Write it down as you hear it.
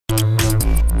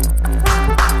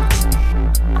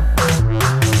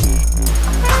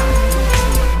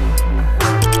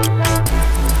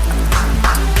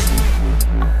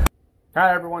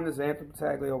Hi everyone, this is Anthony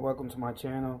Taglio. Welcome to my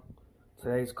channel.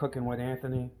 Today's Cooking with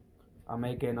Anthony. I'm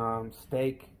making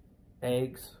steak,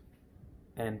 eggs,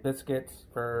 and biscuits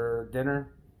for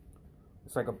dinner.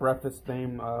 It's like a breakfast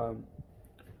theme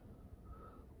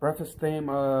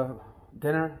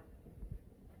dinner.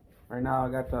 Right now I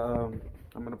got the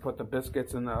I'm gonna put the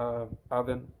biscuits in the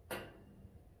oven,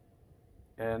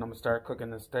 and I'm gonna start cooking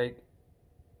the steak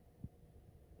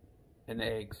and the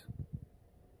eggs.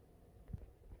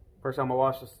 First, I'm gonna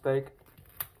wash the steak.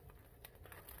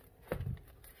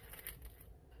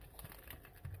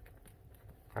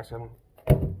 So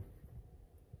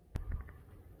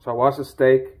I wash the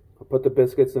steak. I put the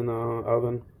biscuits in the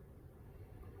oven.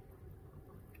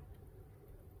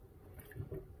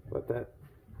 Put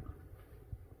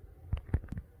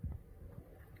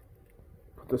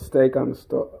the steak on the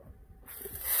stove.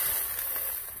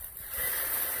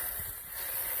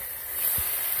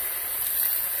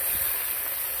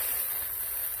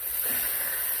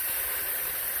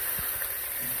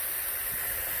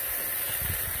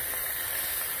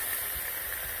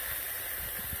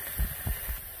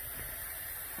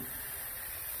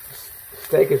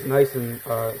 Steak is nice and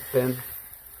thin.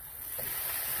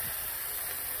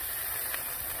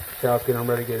 Chow's getting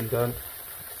ready, getting done.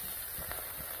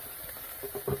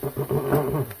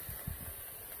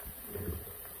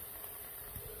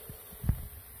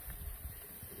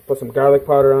 Put some garlic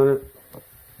powder on it.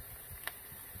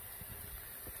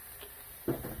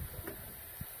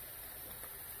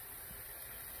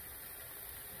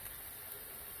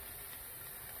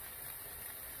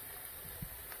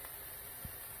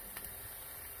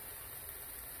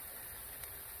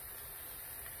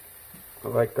 I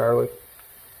like garlic.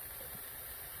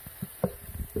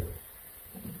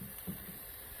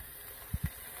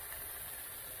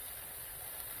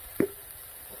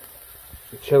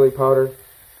 Chili powder.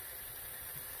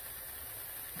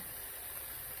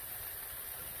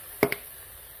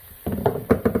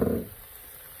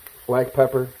 Black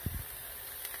pepper.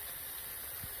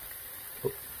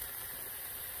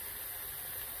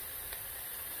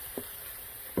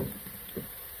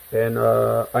 And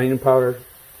onion powder.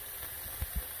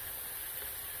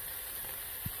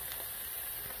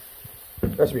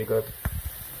 That should be good.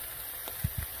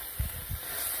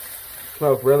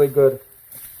 Smells really good.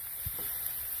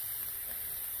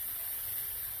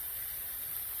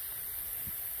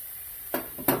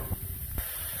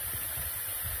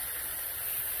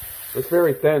 It's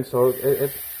very thin, so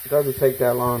it doesn't take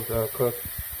that long to cook.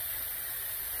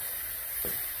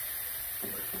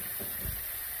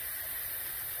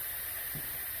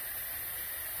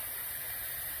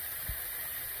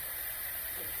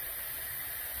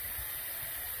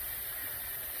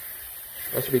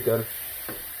 That should be good.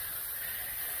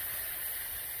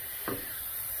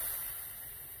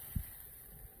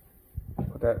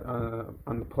 Put that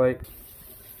on the plate.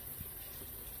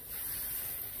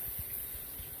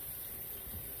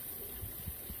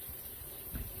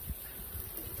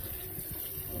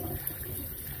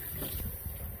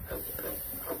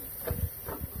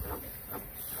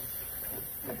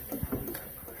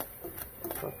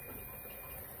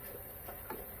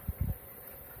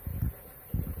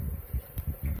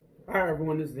 Hi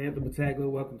everyone, this is Anthony Taglio.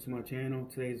 Welcome to my channel.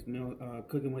 Today's meal,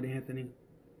 Cooking with Anthony.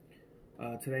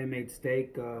 Today I made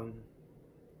steak,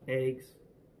 eggs,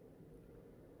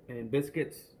 and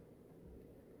biscuits.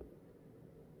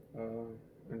 And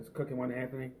it's Cooking with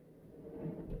Anthony.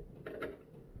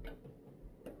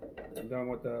 I'm done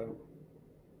with the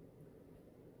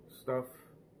stuff.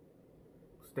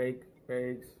 Steak,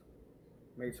 eggs,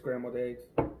 made scrambled eggs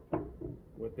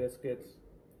with biscuits.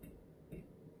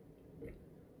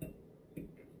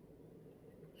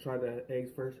 Try the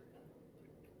eggs first.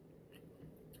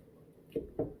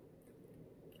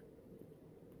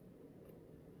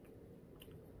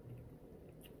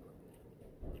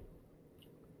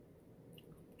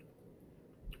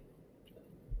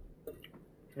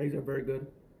 Eggs are very good.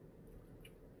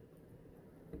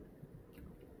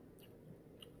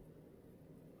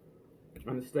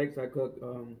 On the steaks, I cooked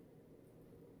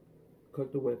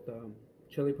it with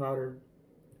chili powder,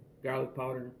 garlic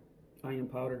powder, onion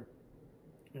powder,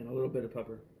 and a little bit of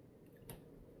pepper.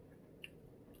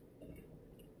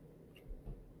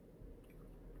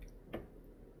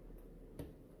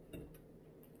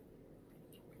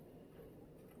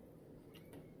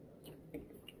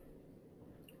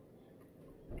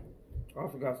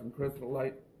 Also got some Crystal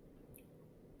Light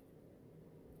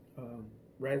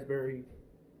raspberry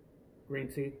green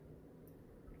tea.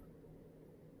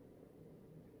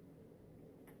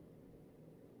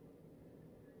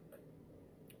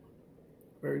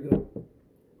 Very good.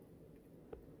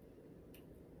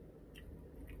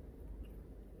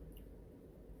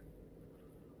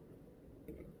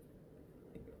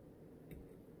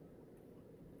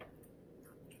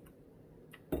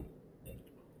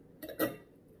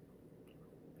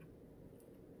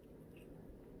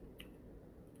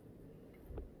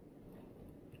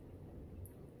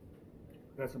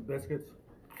 Got some biscuits.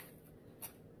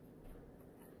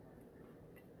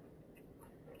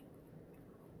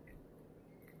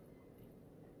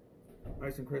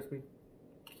 Nice and crispy.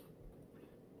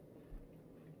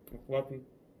 And fluffy.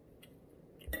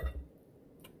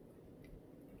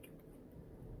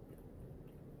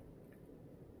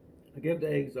 I give the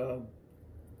eggs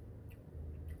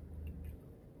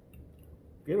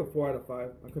give it 4 out of 5.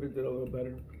 I could have did a little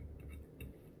better.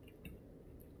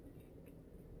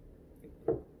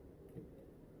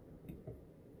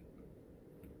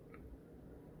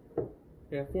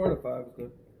 Yeah, 4 out of 5 is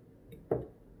good.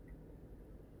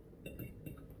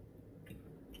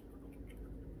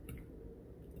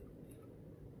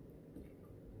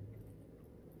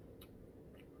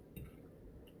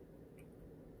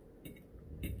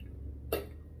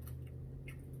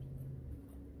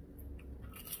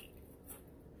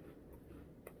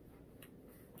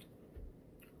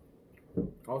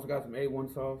 Also got some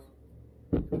A1 sauce,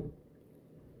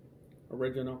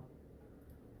 original.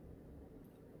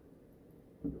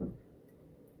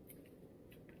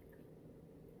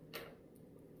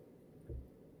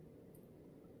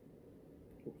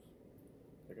 Oops,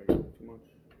 I think I got too much.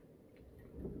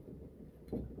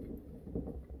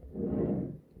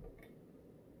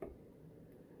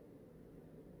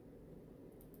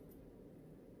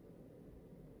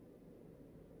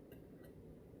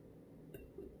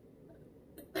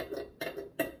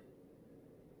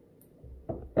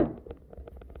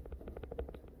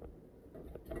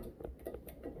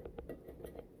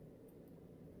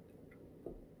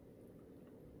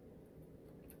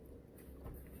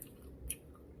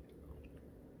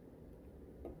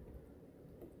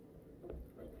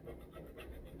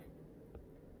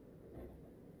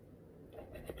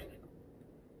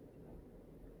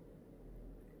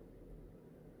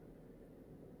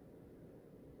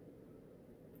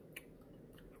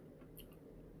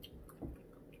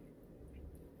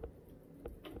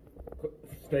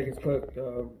 Steak is cooked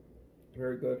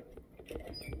very good.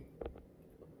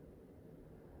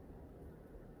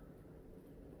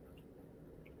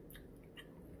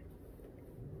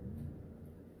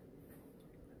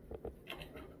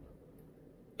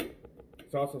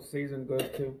 It's also seasoned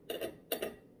good too.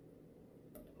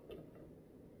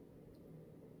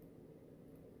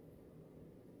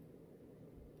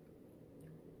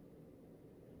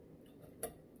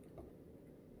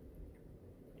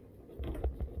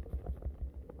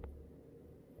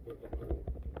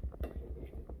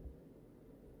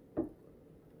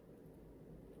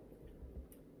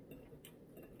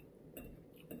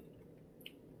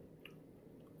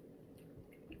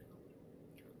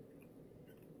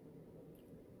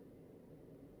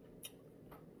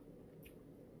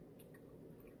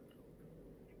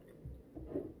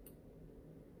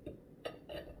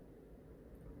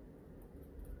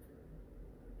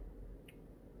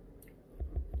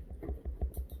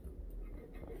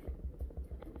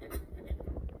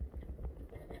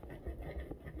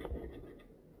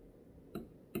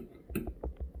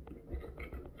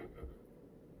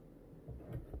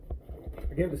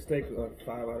 I gave the steak a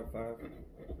 5 out of 5.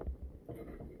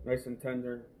 Nice and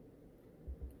tender.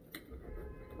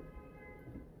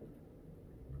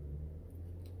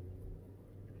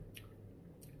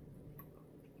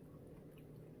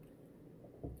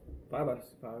 Five out of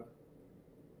 5.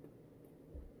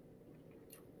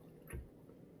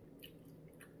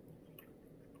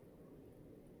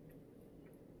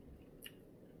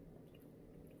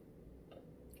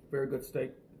 Very good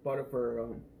steak. Bought it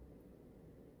for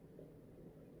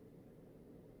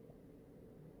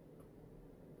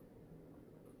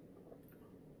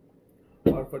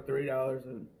 $3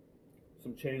 and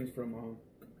some change from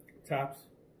Tops.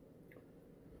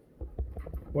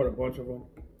 Bought a bunch of them.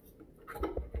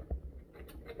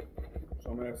 So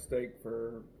I'm gonna have steak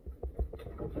for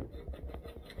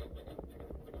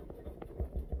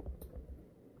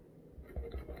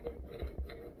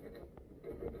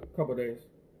a couple days.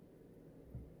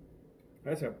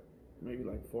 I just have maybe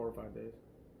like 4 or 5 days.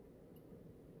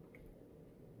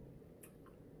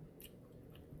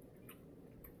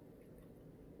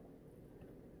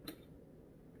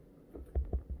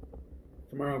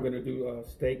 Tomorrow I'm gonna do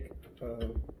steak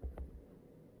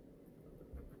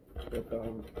with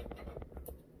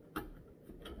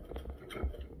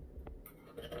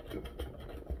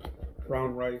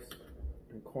brown rice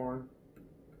and corn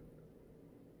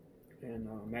and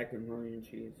macaroni and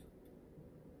cheese.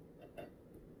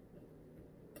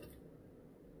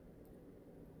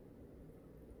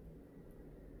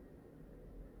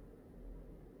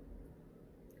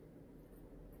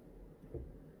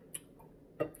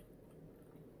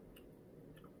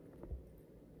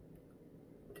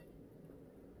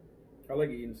 I like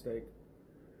eating steak.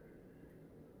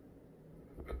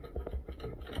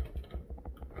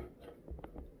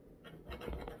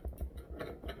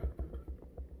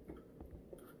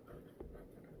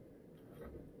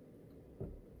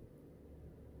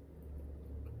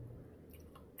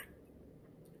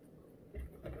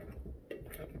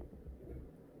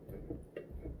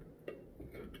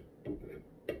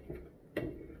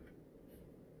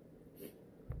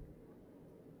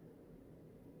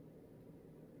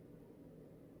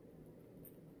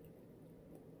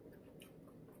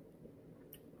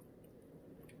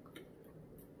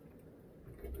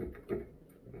 I'm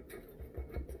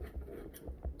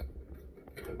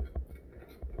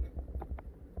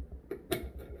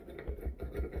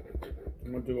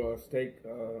gonna do a steak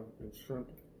and shrimp.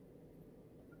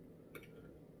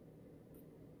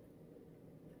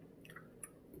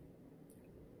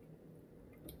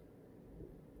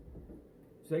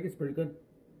 Steak is pretty good.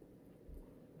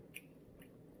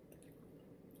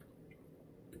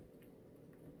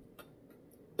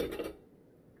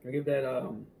 I give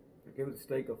the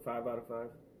steak a 5 out of 5.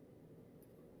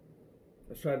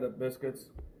 Let's try the biscuits.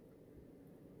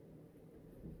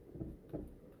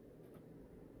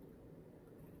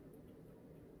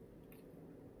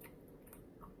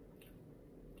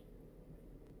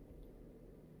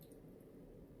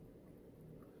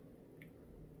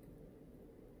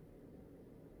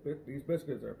 These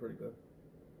biscuits are pretty good.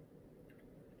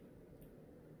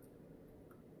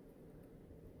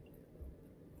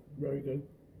 Very good.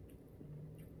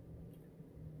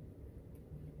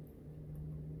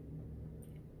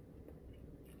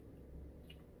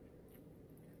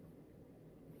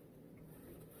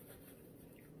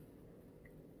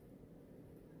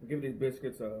 I'll give these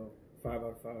biscuits a 5 out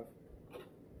of 5.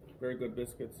 Very good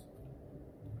biscuits.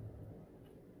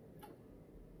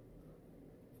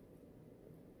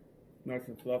 Nice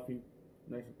and fluffy,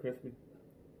 nice and crispy.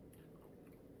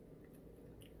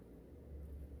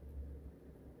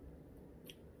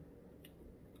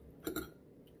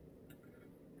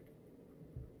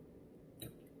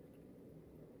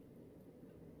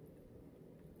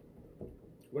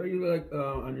 What do you like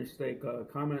on your steak?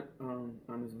 Comment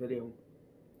on this video.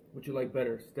 What you like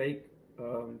better, steak,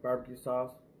 barbecue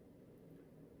sauce,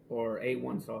 or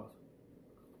A1 sauce?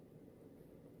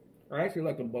 I actually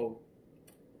like them both.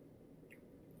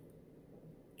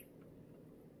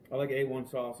 I like A1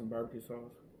 sauce and barbecue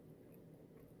sauce.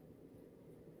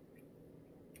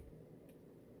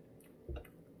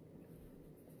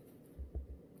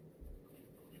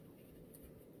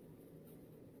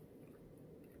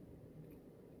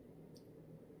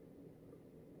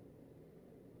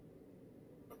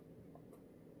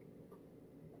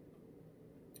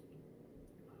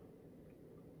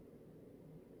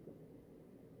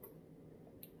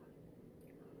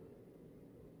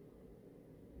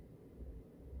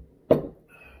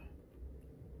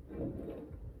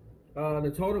 The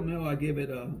total meal, I give it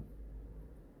 9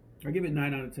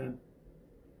 out of 10.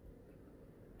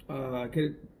 I could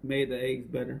have made the eggs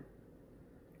better.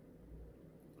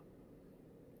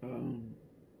 I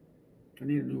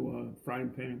need a new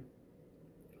frying pan,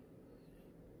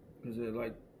 because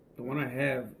like the one I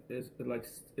have is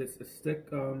it's a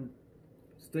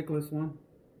stickless one,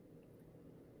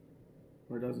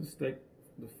 where it doesn't stick.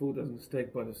 The food doesn't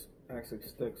stick, but it actually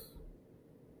sticks.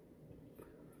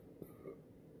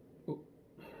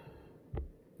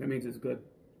 That means it's good.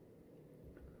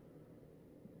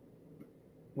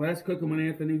 Well, that's Cooking with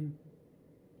Anthony.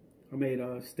 I made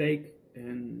steak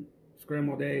and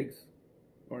scrambled eggs,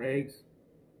 or eggs,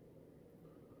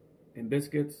 and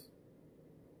biscuits.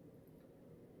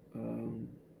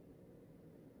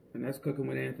 And that's Cooking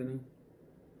with Anthony.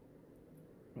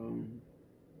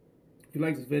 If you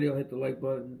like this video, hit the like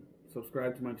button.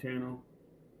 Subscribe to my channel.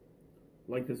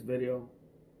 Like this video.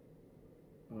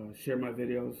 Share my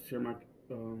videos. Share my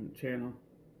channel.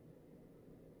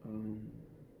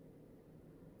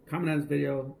 Comment on this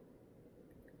video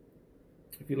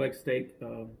if you like steak,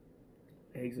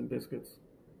 eggs, and biscuits.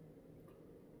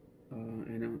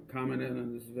 And comment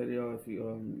on this video if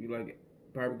you like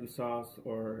barbecue sauce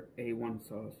or A1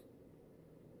 sauce.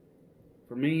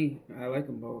 For me, I like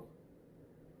them both.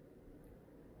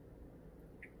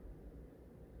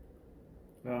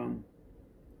 But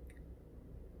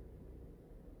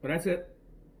that's it.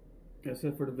 That's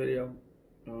it for the video.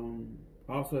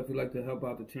 Also, if you'd like to help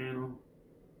out the channel,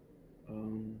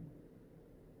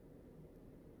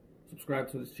 subscribe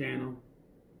to this channel,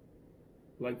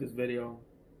 like this video,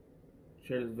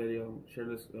 share this video, share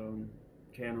this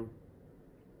channel.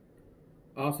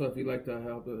 Also, if you'd like to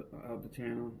help the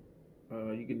channel,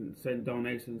 you can send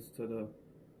donations to the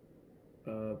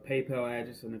PayPal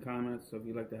address in the comments. So if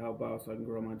you'd like to help out, so I can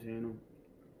grow my channel,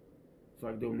 so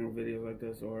I can do more videos like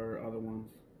this or other ones.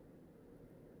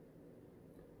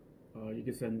 You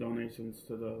can send donations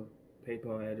to the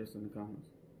PayPal address in the comments.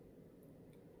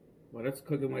 Well, that's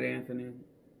Cooking with Anthony.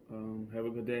 Have a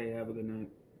good day. Have a good night.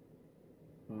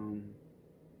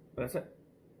 That's it.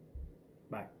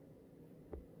 Bye.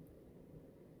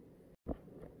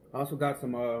 I also got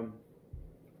some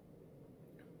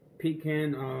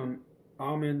pecan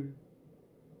almond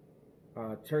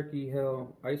Turkey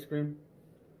Hill ice cream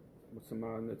with some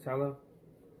Nutella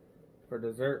for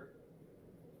dessert.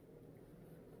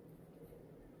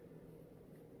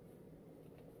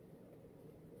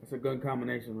 It's a good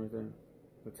combination right there.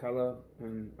 Nutella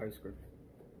and ice cream.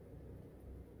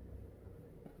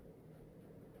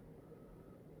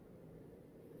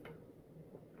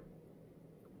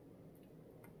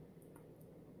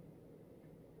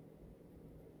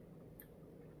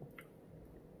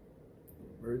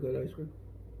 Very good ice cream.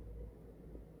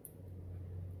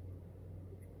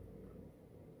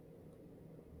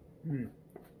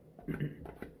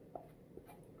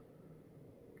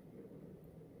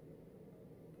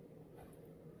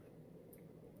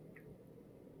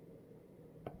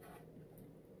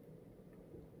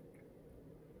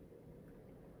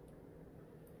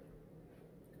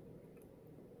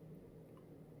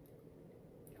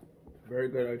 Very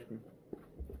good ice cream.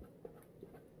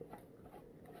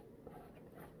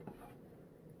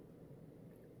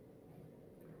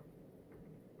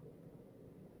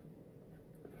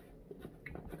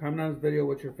 Comment on this video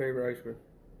what's your favorite ice cream.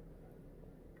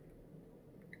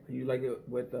 You like it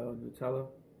with Nutella?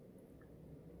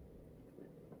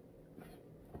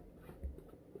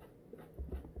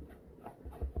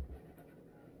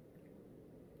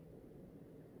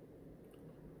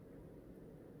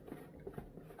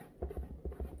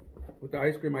 With the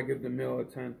ice cream, I give the meal a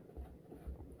 10.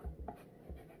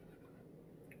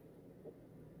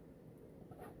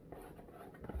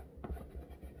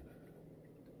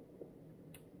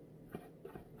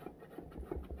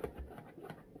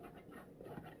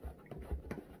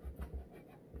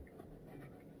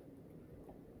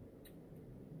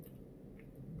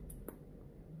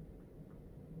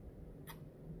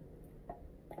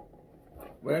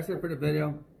 Well, that's it for the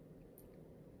video.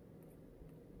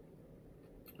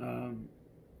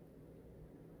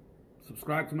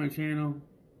 Subscribe to my channel,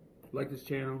 like this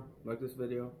channel, like this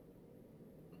video.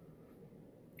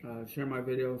 Share my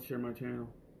videos, share my channel.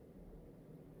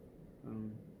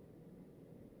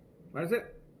 That's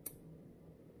it.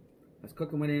 That's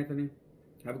Cooking with Anthony.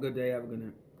 Have a good day, have a good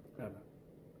night. Bye-bye.